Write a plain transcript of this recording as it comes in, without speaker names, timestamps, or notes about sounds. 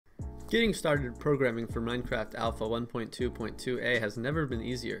Getting started programming for Minecraft Alpha 1.2.2a has never been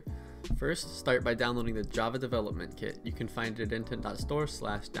easier. First, start by downloading the Java Development Kit. You can find it at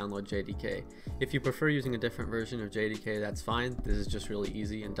intent.store/download-jdk. If you prefer using a different version of JDK, that's fine. This is just really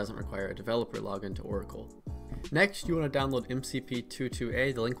easy and doesn't require a developer login to Oracle. Next, you want to download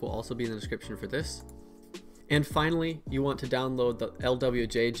MCP22a. The link will also be in the description for this. And finally, you want to download the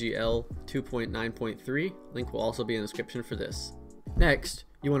LWJGL 2.9.3. Link will also be in the description for this. Next,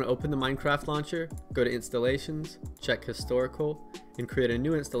 you want to open the Minecraft launcher, go to Installations, check Historical, and create a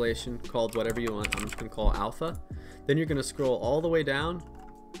new installation called whatever you want. I'm just going to call Alpha. Then you're going to scroll all the way down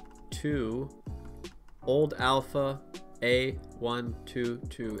to Old Alpha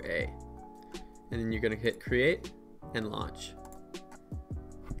A1.2.2a. And then you're going to hit Create and Launch.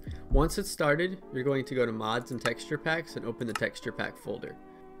 Once it's started, you're going to go to Mods and Texture Packs and open the Texture Pack folder.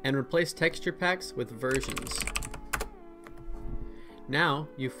 And replace Texture Packs with Versions. Now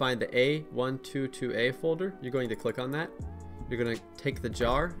you find the A1.2.2a folder. You're going to click on that. You're going to take the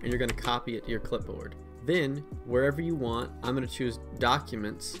jar and you're going to copy it to your clipboard. Then wherever you want, I'm going to choose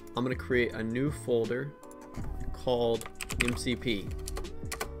Documents. I'm going to create a new folder called MCP.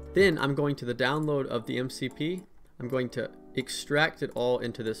 Then I'm going to the download of the MCP. I'm going to extract it all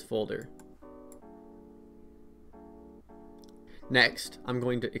into this folder. Next, I'm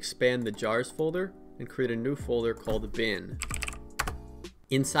going to expand the jars folder and create a new folder called bin.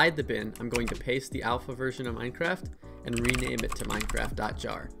 Inside the bin, I'm going to paste the alpha version of Minecraft and rename it to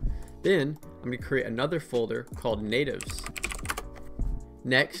minecraft.jar. Then, I'm going to create another folder called natives.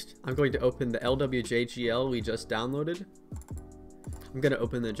 Next, I'm going to open the LWJGL we just downloaded. I'm going to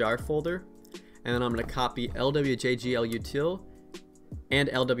open the jar folder, and then I'm going to copy LWJGL util and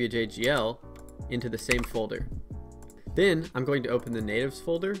LWJGL into the same folder. Then, I'm going to open the natives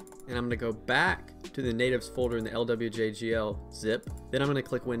folder, and I'm going to go back to the natives folder in the LWJGL zip. Then I'm going to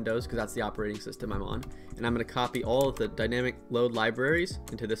click Windows because that's the operating system I'm on, and I'm going to copy all of the dynamic load libraries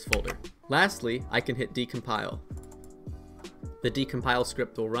into this folder. Lastly, I can hit decompile. The decompile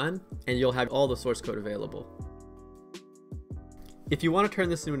script will run and you'll have all the source code available. If you want to turn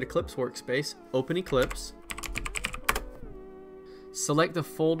this into an Eclipse workspace, open Eclipse, select the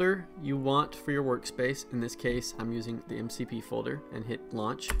folder you want for your workspace. In this case, I'm using the MCP folder, and hit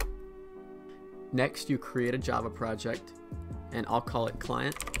Launch. Next, you create a Java project, and I'll call it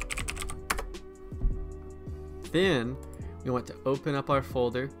Client. Then, we want to open up our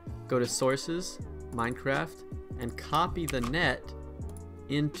folder, go to Sources, Minecraft, and copy the net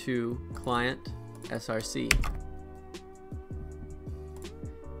into Client src.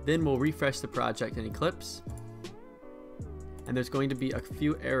 Then we'll refresh the project in Eclipse, and there's going to be a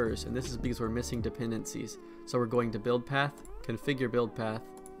few errors, and this is because we're missing dependencies. So we're going to Build Path, Configure Build Path,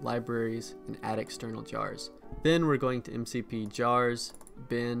 Libraries, and Add External Jars. Then we're going to MCP Jars,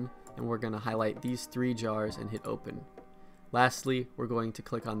 Bin, and we're going to highlight these 3 jars and hit Open. Lastly, we're going to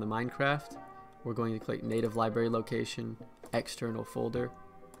click on the Minecraft. We're going to click Native Library Location, External Folder,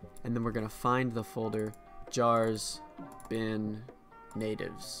 and then we're going to find the folder Jars, Bin,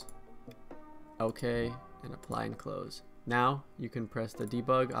 Natives. OK, and apply and close. Now you can press the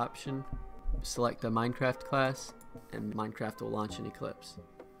debug option, select the Minecraft class, and Minecraft will launch in Eclipse.